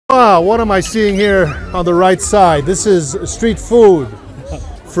Wow, what am I seeing here on the right side? This is street food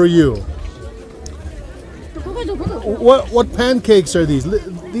for you. What pancakes are these?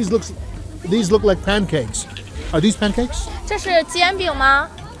 These look like pancakes. Are these pancakes? 这是煎饼吗？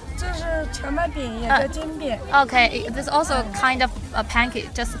 这是荞麦饼，也叫煎饼。 Okay, this is also kind of a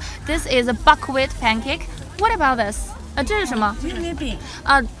pancake. Just this is a buckwheat pancake. What about this? 这是什么？玉米饼。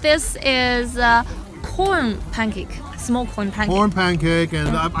This is a corn pancake, small corn pancake. Corn pancake,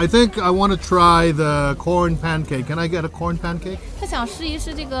 and I think I want to try the corn pancake. Can I get a corn pancake? 他想试一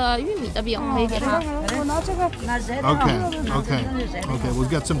试这个玉米的饼，可以给他。我拿这个，拿这个。Okay, we'll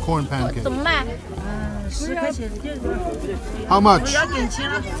get some corn pancake. 怎么卖？ 10块钱。 How much?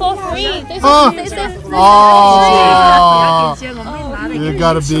 For free. This is Oh, you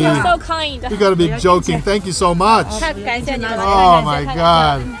gotta be, so kind. you gotta be joking. Thank you so much. 太感谢你了。 Oh my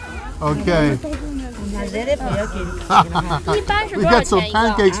God. Okay. 一般是 We 多少 get some 钱一个？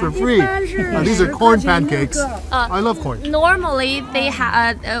 pancakes for free. These are corn pancakes. I love corn. Normally they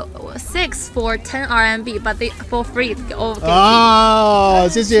have 6 for 10 RMB, but they for free. Ah,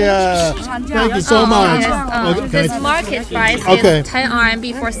 谢谢. Thank you so much. Okay, This market price Okay. is 10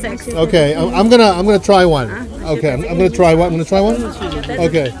 RMB for 6. Okay, I'm gonna try one. Okay, I'm gonna try one. I'm gonna try one.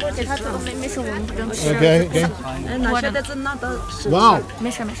 Okay. 给他做没事，我们不争吃。 Okay. Wow.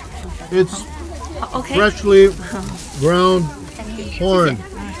 没事没事。 It's OK。 freshly ground corn.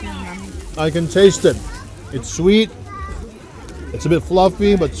 I can taste it. It's sweet. It's a bit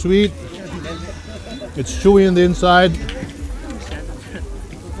fluffy but sweet. It's chewy on the inside.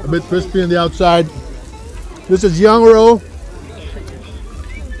 A bit crispy on the outside. This is Yangrou,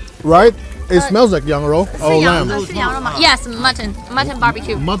 right? It smells like Yangrou. Oh, lamb. 是羊肉吗 ？Yes, mutton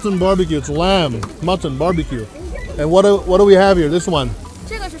barbecue. Mutton barbecue. It's lamb. Mutton barbecue. And what do we have here? This one.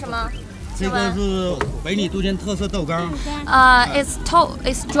 这个是什么？ 这个是北理杜鹃特色豆干。It's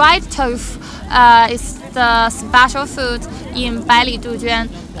dried tofu. It's the special food in Baili Dujuan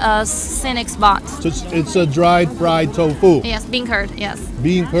scenic spot. So it's a dried fried tofu. Yes, bean curd. Yes.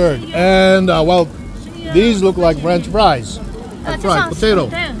 Bean curd. And well, these look like French fries. 这 Fried 像 potato.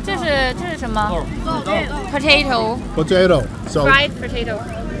 这是什么 ？Potato. Potato. So Fried potato.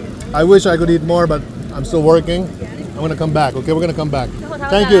 I wish I could eat more, but I'm still working. I'm gonna come back. Okay, we're gonna come back.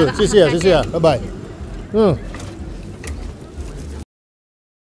 Thank you. 谢谢，谢谢，拜拜。